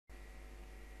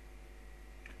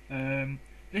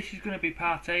This is going to be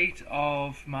part 8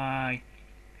 of my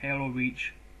Halo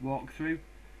Reach walkthrough,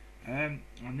 and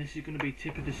this is going to be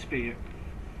tip of the spear.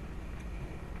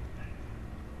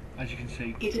 As you can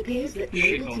see, it appears that the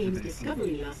Naval Team's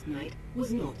discovery last night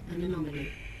was not an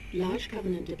anomaly. Large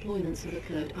Covenant deployments have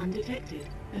occurred undetected,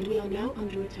 and we are now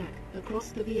under attack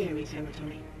across the Vieri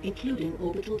territory, including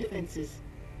orbital defenses.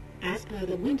 As per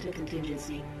the winter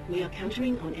contingency, we are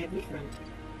countering on every front.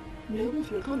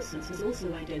 Noble's reconnaissance has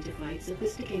also identified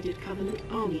sophisticated Covenant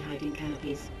army hiding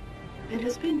canopies, and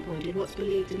has pinpointed what's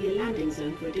believed to be a landing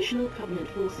zone for additional Covenant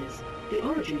forces, the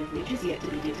origin of which is yet to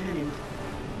be determined.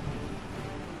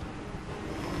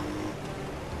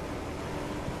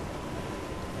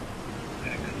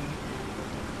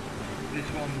 this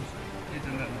one is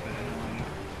a little bit annoying.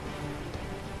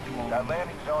 That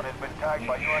landing zone has been tagged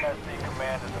by UNSC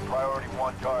Command as a priority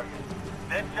 1 target.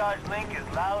 Dead charge link is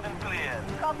loud and clear.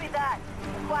 Copy that.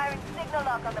 Acquiring signal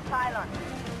lock on the pylon.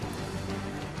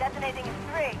 Detonating in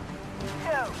 3, 2.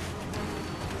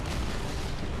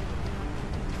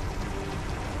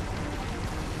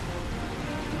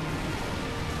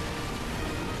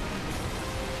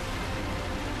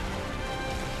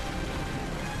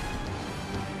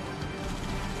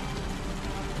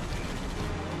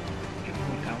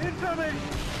 Incoming!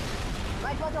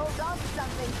 Might want to hold on to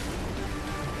something.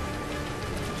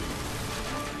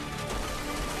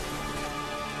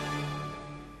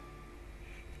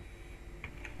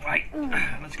 Right,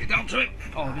 let's get down to it.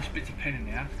 Oh, this bit's a pain in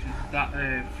the ass because that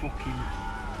fucking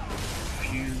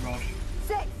fuel rod.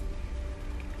 6!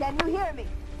 Can you hear me?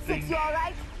 6, you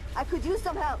alright? I could use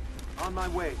some help. On my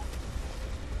way.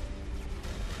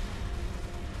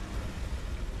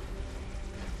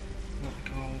 What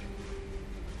they called?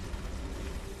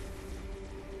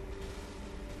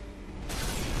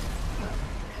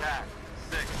 Cat,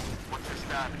 6, what's your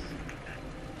status?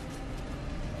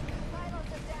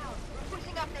 Pilots are down. We're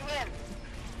pushing up the hill.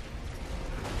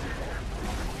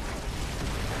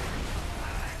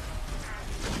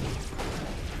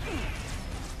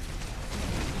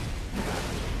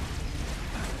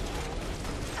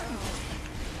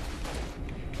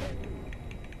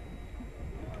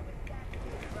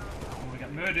 Oh, we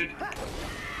got murdered.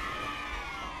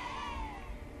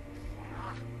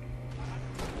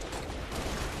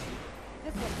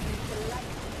 This one seems to like it.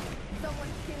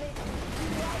 Someone kill it. You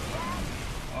like that?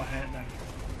 Oh, I hate them.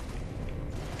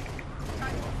 Try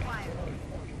to fire.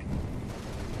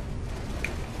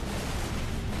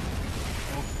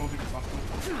 Oh, probably get back up. I'm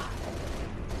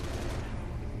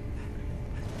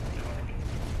going to destroy the hill.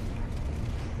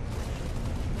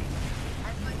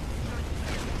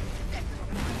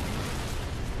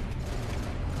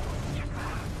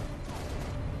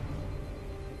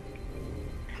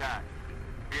 Cat,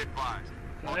 be advised.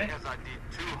 Sorry? One has ID'd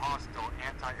 2 hostile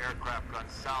anti-aircraft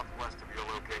guns southwest of your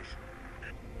location.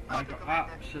 I got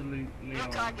absolutely New all.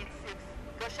 target 6.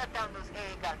 Go shut down those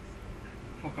AA guns.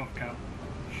 Fuck off, Cal.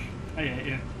 I hate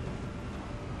you.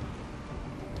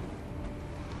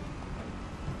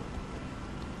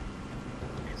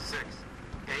 Need 6.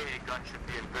 AA gun should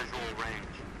be in visual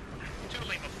range. 2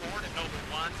 Lima Ford and Noble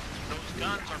 1. Those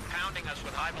guns are pounding us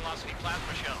with high-velocity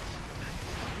plasma shells.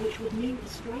 Which would mean a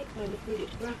strike by the frigate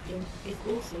Grafton is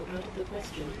also out of the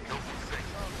question. Noble 6,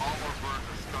 all our birds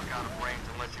are stuck out of range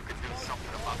unless you can do something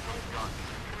about those guns.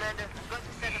 Commander, I'm going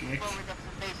to set up a forward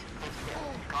observation post here.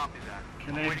 Copy that.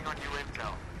 Can I'm I- waiting on you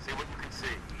intel. See what you can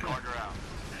see. Carter out.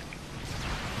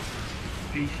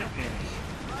 Piece of piss.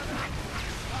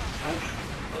 Oh!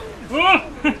 Oh!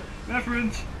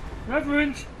 Reverend!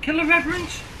 Reverend! Kill a reverend!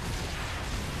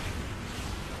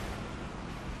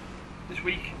 This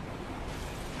week.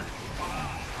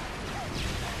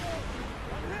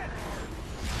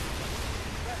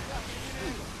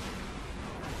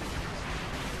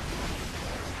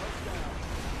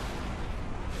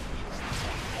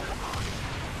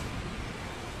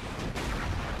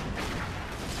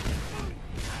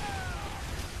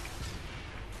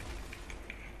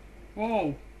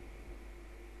 Whoa!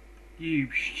 You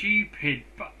stupid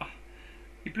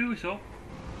you blew us up.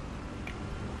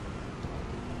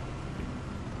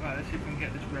 Right, let's see if we can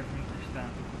get this reverend this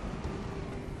down.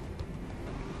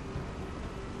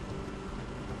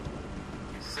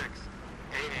 Need 6.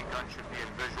 AA gun should be in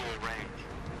visual range.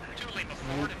 2 Lima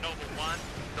Ford and Noble 1.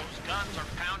 Those guns are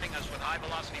pounding us with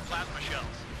high-velocity plasma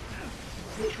shells.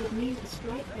 Which would mean a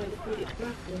strike by the frigate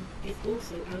Grafton is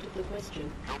also out of the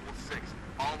question. Noble 6,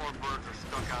 all our birds are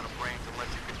stuck out of range unless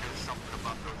you can do something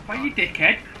about those Why guns. you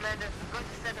dickhead? Commander, I'm going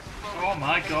to set up a forward Oh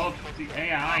my god, observation the post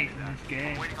here. AI in this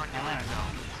game. I'm waiting on you intel.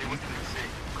 See what you can see.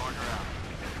 Carter out.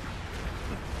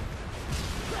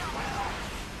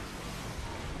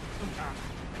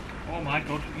 Oh my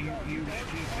god, you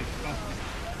stupid bastard.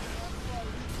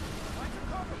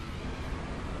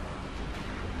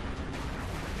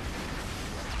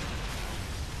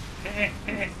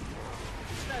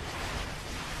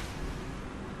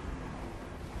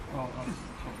 Oh, that's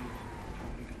totally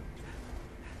good.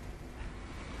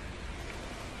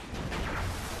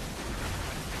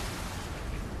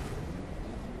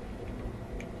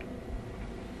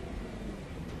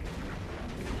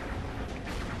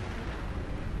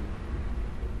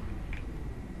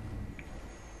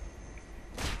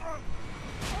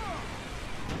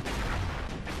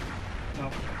 No.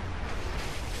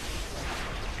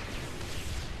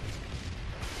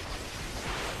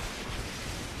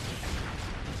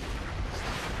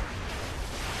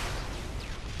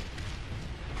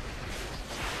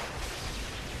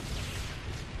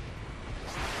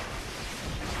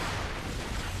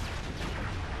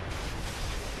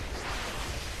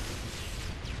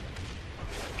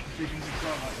 See if you can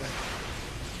control like this.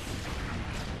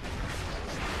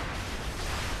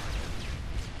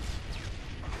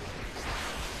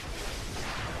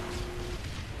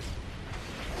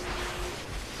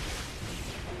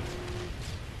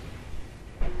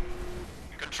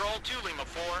 Control 2 Lima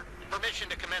 4. Permission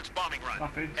to commence bombing run.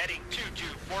 Copy. Heading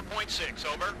 224.6,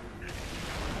 over.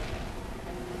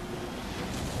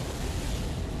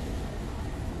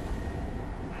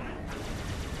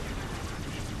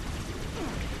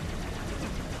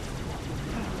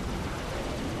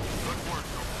 Good work,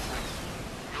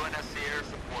 UNSC air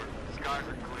support. Skies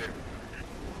are clear.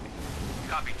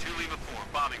 Copy 2 Lima 4.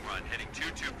 Bombing run. Heading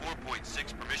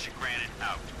 224.6. Permission granted.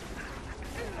 Out.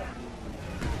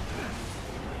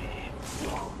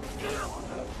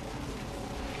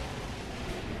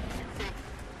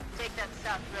 Take that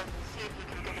south road and see if you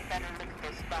can get a better look at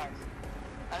those spies.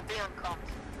 I'll be on comms.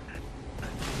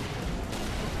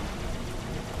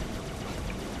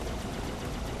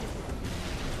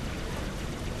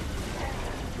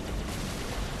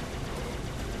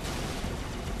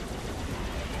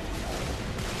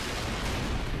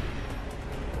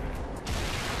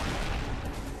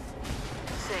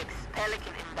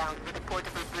 Pelican inbound with a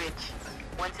portable bridge.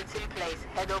 Once it's in place,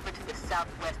 head over to the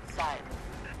southwest side.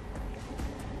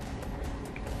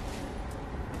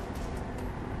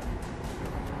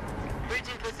 Bridge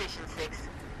in position, 6.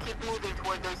 Keep moving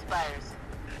toward those fires.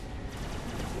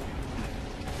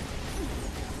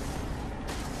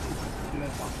 Do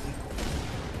that bastard.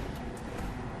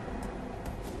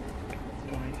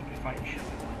 Don't need to be fighting shit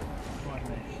like that. Like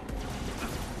this.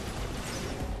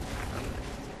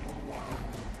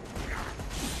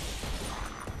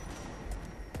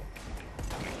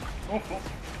 Oh fuck.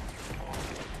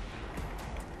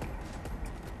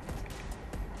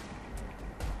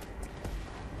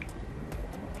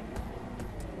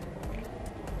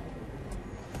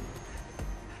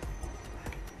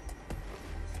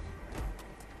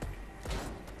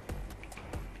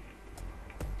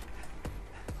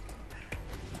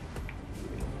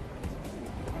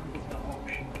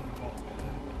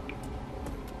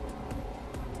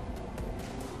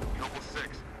 Noble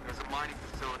 6, there's a mining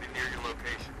facility near your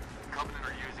location. Covenant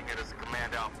are using it as a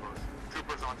command outpost.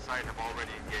 Troopers on site have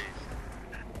already engaged.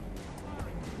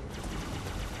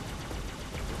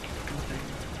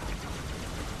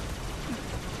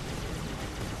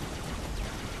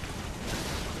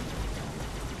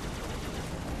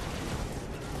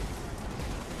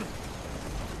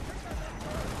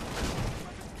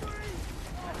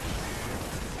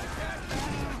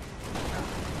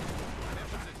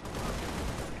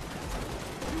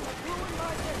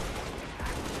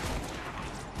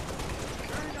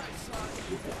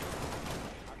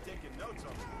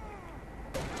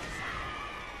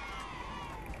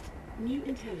 New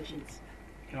intelligence.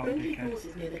 God, Friendly dickhead.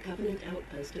 forces near the Covenant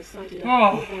outpost have sighted a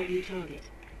Oh. high-value target.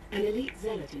 An elite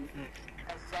zealot, in fact.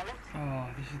 A zealot? Oh,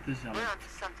 this is the Zealot. We're onto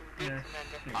something big, Yes.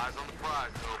 Commander. Eyes on the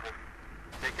prize, Noble.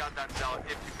 Take out that Zealot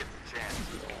if you get the chance.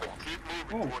 But keep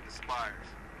moving toward the spires.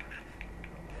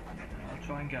 I'll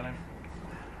try and get him.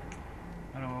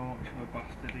 I don't know how much of a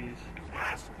bastard he is.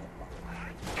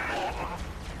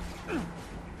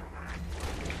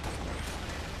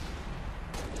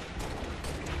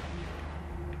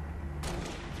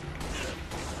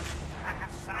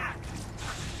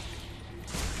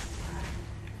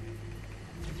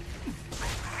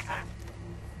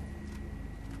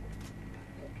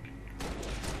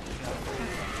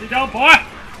 Sit down, boy!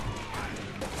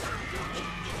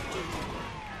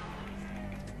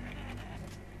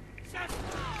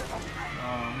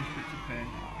 Oh, this bit's a pain.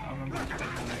 I remember this bit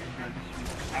when I can go this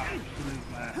was absolute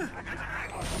mess.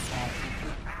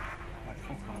 Like,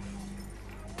 fuck off.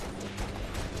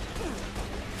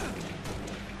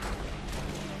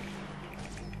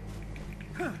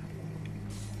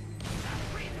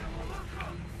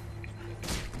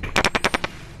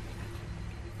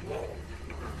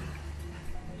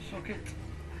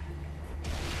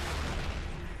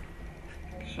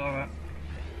 Sorry.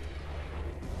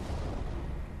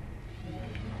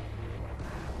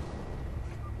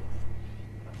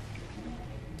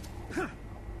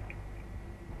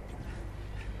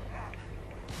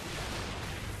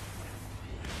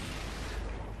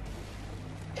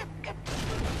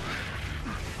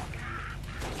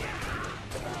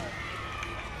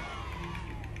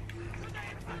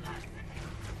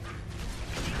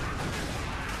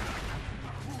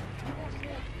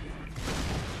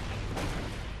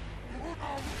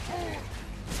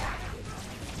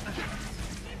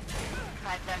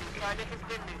 Target has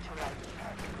been neutralized.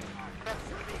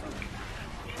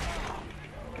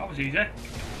 That was easy.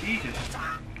 Jesus.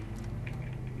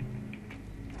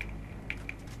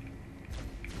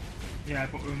 Yeah,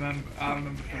 but I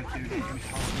remember first doing it, it was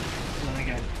hard. But then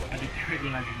again, I did do it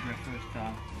legendary first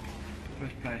time.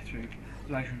 First playthrough.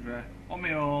 Legendary. On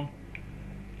my own.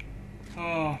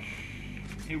 Oh,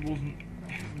 it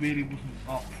really wasn't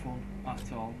that fun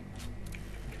at all.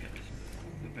 Let's get this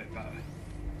a bit better.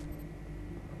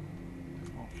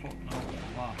 Oh fuck no,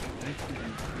 wow, this isn't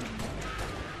good.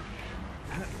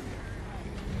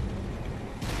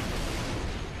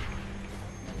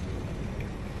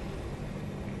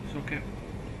 Suck it.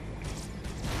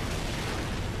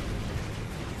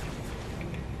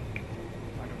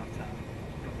 I don't have time.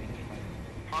 Don't need to fight.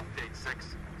 Update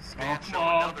 6. Scans come show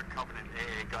on. another Covenant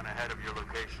AA gun ahead of your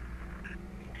location.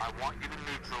 I want you to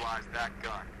neutralize that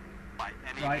gun by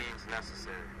any Right. means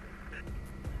necessary.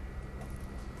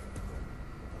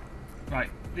 Right,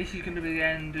 this is going to be the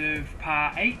end of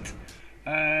part 8.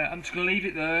 I'm just going to leave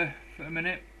it there for a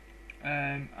minute,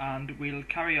 and we'll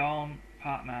carry on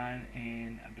part 9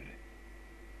 in a bit.